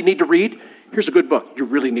what you really need to read? Here's a good book. You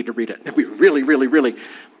really need to read it. And we really, really, really.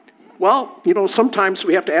 Well, sometimes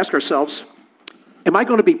we have to ask ourselves, am I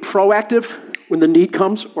going to be proactive when the need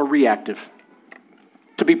comes or reactive?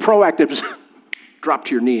 To be proactive is drop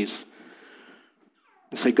to your knees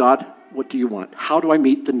and say, God, what do you want? How do I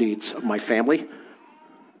meet the needs of my family?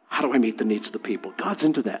 How do I meet the needs of the people? God's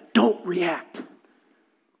into that. Don't react.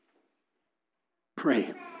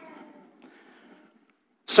 Pray.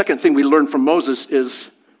 Second thing we learn from Moses is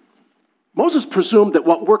Moses presumed that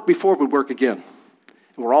what worked before would work again.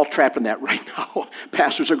 And we're all trapped in that right now.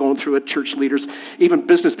 Pastors are going through it, church leaders, even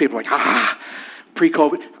business people are like,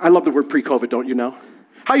 pre-COVID. I love the word pre-COVID, don't you know?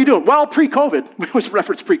 How you doing? Well, pre-COVID. We always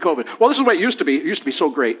reference pre-COVID. Well, this is what it used to be. It used to be so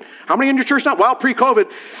great. How many in your church now? Well,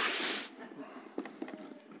 pre-COVID.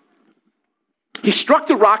 He struck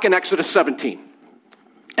the rock in Exodus 17,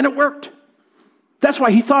 and it worked. That's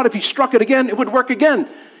why he thought if he struck it again, it would work again,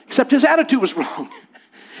 except his attitude was wrong.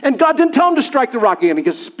 And God didn't tell him to strike the rock again. He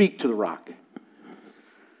could speak to the rock.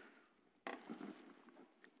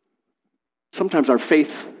 Sometimes our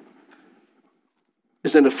faith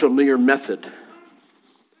is in a familiar method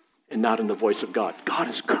and not in the voice of God. God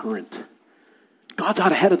is current. God's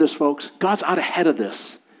out ahead of this, folks. God's out ahead of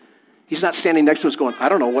this. He's not standing next to us going, I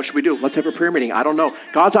don't know, what should we do? Let's have a prayer meeting. I don't know.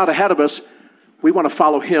 God's out ahead of us. We want to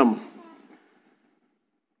follow him.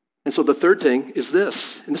 And so the third thing is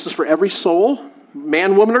this, and this is for every soul,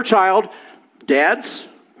 man, woman, or child, dads,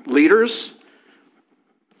 leaders,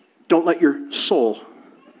 don't let your soul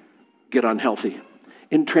get unhealthy.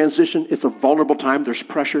 In transition, it's a vulnerable time. There's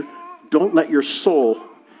pressure. Don't let your soul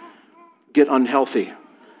get unhealthy.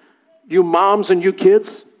 You moms and you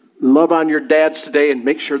kids, love on your dads today and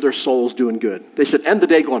make sure their soul's doing good. They should end the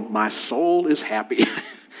day going, my soul is happy.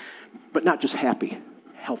 But not just happy,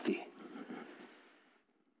 healthy.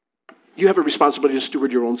 You have a responsibility to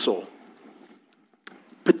steward your own soul,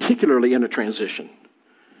 particularly in a transition.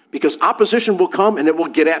 Because opposition will come and it will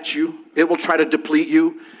get at you. It will try to deplete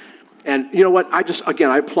you. And you know what? I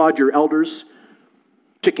applaud your elders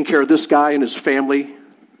taking care of this guy and his family.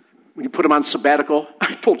 When you put him on sabbatical,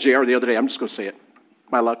 I told JR the other day, I'm just going to say it.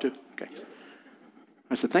 Am I allowed to? Okay.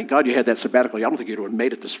 I said, thank God you had that sabbatical. I don't think you'd have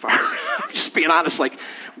made it this far. I'm just being honest.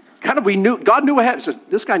 God knew ahead. He said,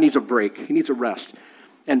 this guy needs a break. He needs a rest.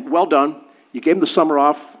 And well done. You gave him the summer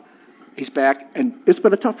off. He's back. And it's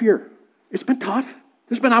been a tough year. It's been tough.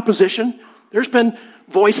 There's been opposition. There's been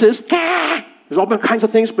voices. There's all been kinds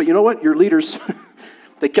of things. But you know what? Your leaders,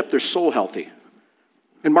 they kept their soul healthy.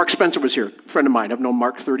 And Mark Spencer was here, a friend of mine. I've known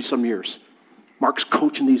Mark 30-some years. Mark's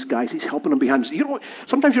coaching these guys. He's helping them behind the scenes.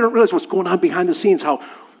 Sometimes you don't realize what's going on behind the scenes, how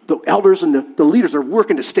the elders and the leaders are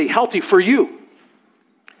working to stay healthy for you.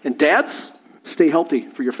 And dads, stay healthy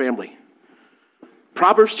for your family.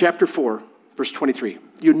 Proverbs chapter 4, verse 23.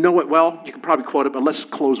 You know it well. You can probably quote it, but let's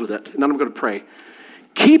close with it. And then I'm going to pray.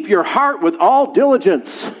 Keep your heart with all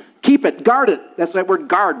diligence. Keep it. Guard it. That's that word,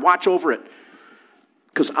 guard. Watch over it.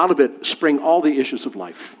 Because out of it spring all the issues of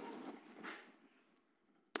life.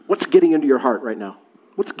 What's getting into your heart right now?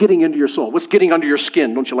 What's getting into your soul? What's getting under your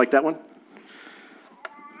skin? Don't you like that one?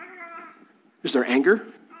 Is there anger?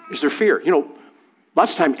 Is there fear?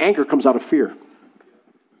 Lots of times anger comes out of fear.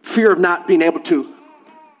 Fear of not being able to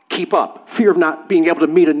keep up. Fear of not being able to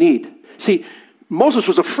meet a need. See, Moses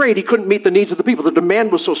was afraid he couldn't meet the needs of the people. The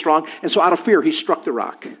demand was so strong, and so out of fear, he struck the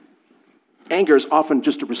rock. Anger is often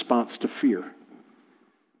just a response to fear.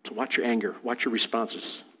 So watch your anger. Watch your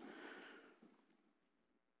responses.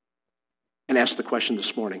 And ask the question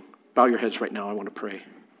this morning. Bow your heads right now. I want to pray.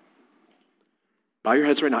 Bow your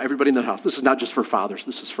heads right now. Everybody in the house. This is not just for fathers.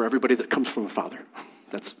 This is for everybody that comes from a father.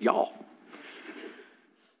 That's y'all.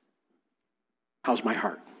 How's my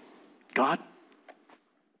heart? God,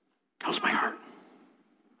 how's my heart?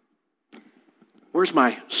 Where's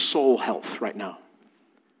my soul health right now?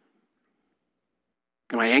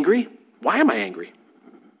 Am I angry? Why am I angry?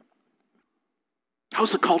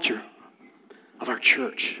 How's the culture of our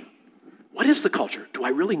church? What is the culture? Do I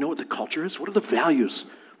really know what the culture is? What are the values?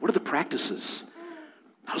 What are the practices?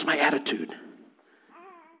 How's my attitude?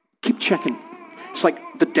 Keep checking. It's like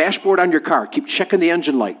the dashboard on your car. Keep checking the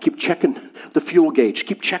engine light. Keep checking the fuel gauge.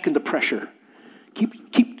 Keep checking the pressure.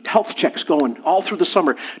 Keep health checks going all through the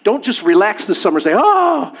summer. Don't just relax this summer and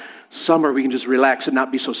say, summer we can just relax and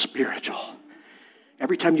not be so spiritual.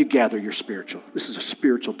 Every time you gather, you're spiritual. This is a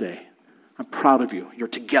spiritual day. I'm proud of you. You're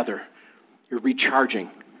together. You're recharging.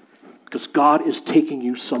 Because God is taking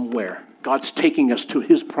you somewhere. God's taking us to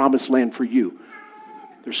his promised land for you.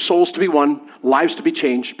 There's souls to be won, lives to be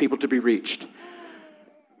changed, people to be reached.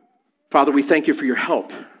 Father, we thank you for your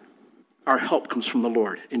help. Our help comes from the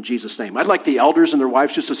Lord in Jesus' name. I'd like the elders and their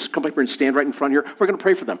wives just to come up here and stand right in front here. We're going to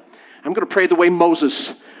pray for them. I'm going to pray the way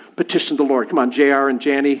Moses petitioned the Lord. Come on, JR and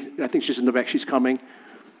Janie. I think she's in the back. She's coming.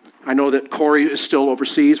 I know that Corey is still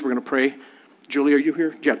overseas. We're going to pray. Julie, are you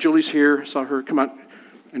here? Yeah, Julie's here. I saw her. Come on.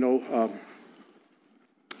 I know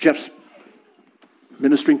Jeff's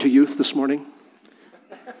ministering to youth this morning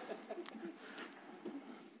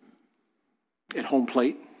at home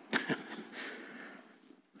plate.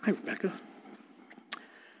 Hi, Rebecca.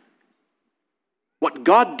 What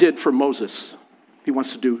God did for Moses, he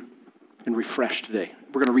wants to do and refresh today.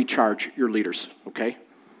 We're going to recharge your leaders, okay?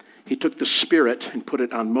 He took the Spirit and put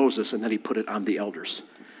it on Moses, and then he put it on the elders.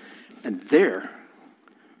 And they're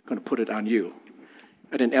going to put it on you.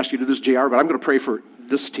 I didn't ask you to do this, JR, but I'm going to pray for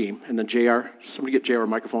this team. And then JR, somebody get JR a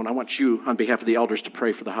microphone. I want you, on behalf of the elders, to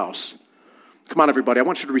pray for the house. Come on, everybody. I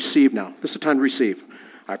want you to receive now. This is the time to receive.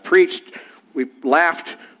 I preached. We've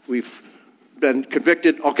laughed. We've been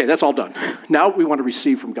convicted. Okay, that's all done. Now we want to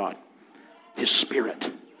receive from God His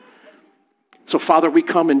Spirit. So, Father, we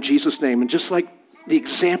come in Jesus' name. And just like the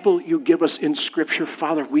example you give us in Scripture,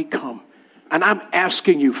 Father, we come. And I'm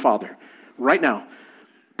asking you, Father, right now,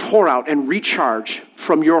 pour out and recharge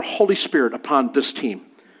from your Holy Spirit upon this team.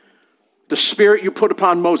 The Spirit you put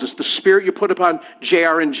upon Moses, the Spirit you put upon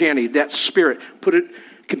JR and Janie, that Spirit,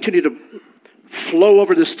 continue to flow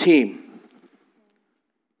over this team,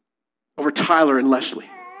 over Tyler and Leslie.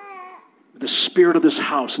 The Spirit of this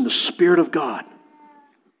house and the Spirit of God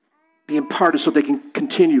be imparted so they can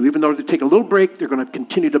continue. Even though they take a little break, they're going to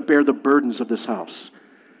continue to bear the burdens of this house.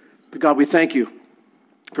 But God, we thank you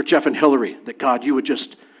for Jeff and Hillary, that God, you would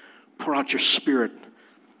just pour out your Spirit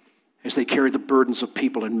as they carry the burdens of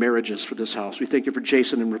people and marriages for this house. We thank you for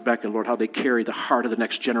Jason and Rebecca, Lord, how they carry the heart of the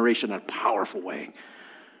next generation in a powerful way.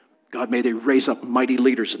 God, may they raise up mighty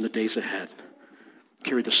leaders in the days ahead.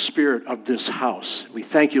 Carry the Spirit of this house. We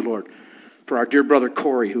thank you, Lord, for our dear brother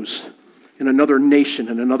Corey, who's in another nation,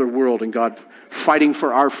 in another world, and God, fighting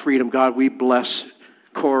for our freedom. God, we bless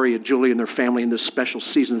Corey and Julie and their family in this special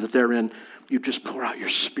season that they're in. You just pour out your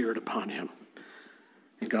Spirit upon him.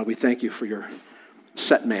 And God, we thank you for your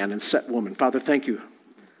set man and set woman. Father, thank you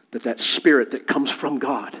that Spirit that comes from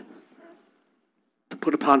God to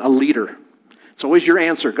put upon a leader. It's always your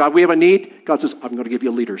answer. God, we have a need. God says, I'm going to give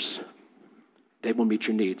you leaders. They will meet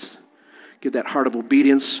your needs. Give that heart of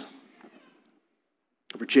obedience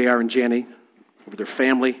over JR and Janie, over their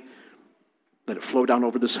family. Let it flow down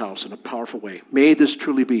over this house in a powerful way. May this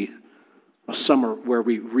truly be a summer where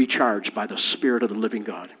we recharge by the Spirit of the living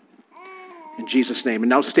God. In Jesus' name. And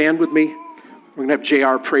now stand with me. We're going to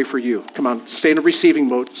have JR pray for you. Come on, stay in a receiving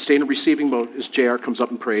mode. Stay in a receiving mode as JR comes up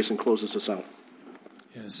and prays and closes us out.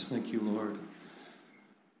 Yes, thank you, Lord.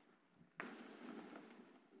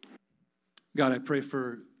 God, I pray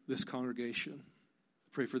for this congregation. I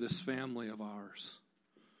pray for this family of ours.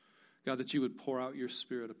 God, that you would pour out your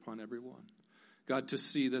Spirit upon everyone. God, to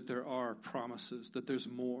see that there are promises, that there's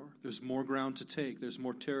more ground to take, there's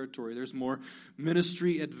more territory, there's more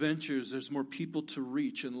ministry adventures, there's more people to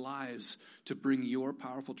reach and lives to bring your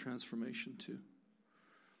powerful transformation to.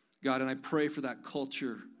 God, and I pray for that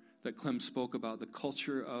culture that Clem spoke about, the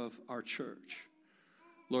culture of our church.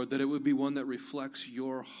 Lord, that it would be one that reflects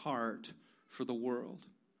your heart for the world.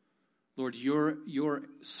 Lord, your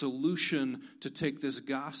solution to take this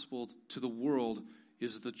gospel to the world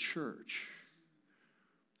is the church.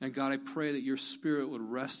 And God, I pray that your Spirit would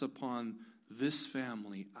rest upon this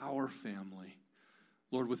family, our family,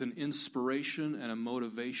 Lord, with an inspiration and a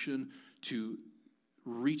motivation to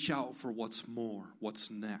reach out for what's more, what's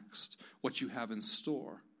next, what you have in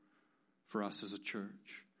store for us as a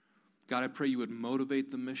church. God, I pray you would motivate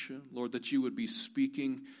the mission. Lord, that you would be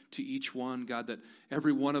speaking to each one. God, that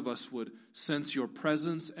every one of us would sense your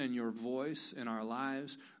presence and your voice in our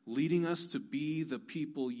lives, leading us to be the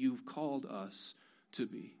people you've called us to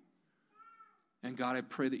be. And God, I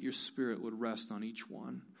pray that your Spirit would rest on each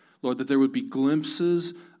one. Lord, that there would be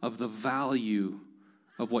glimpses of the value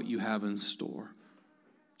of what you have in store.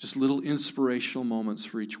 Just little inspirational moments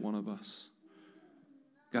for each one of us.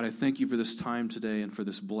 God, I thank you for this time today and for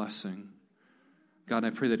this blessing. God,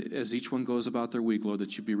 I pray that as each one goes about their week, Lord,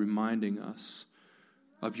 that you be reminding us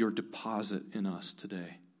of your deposit in us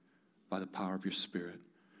today by the power of your Spirit.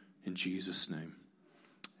 In Jesus' name,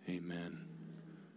 amen.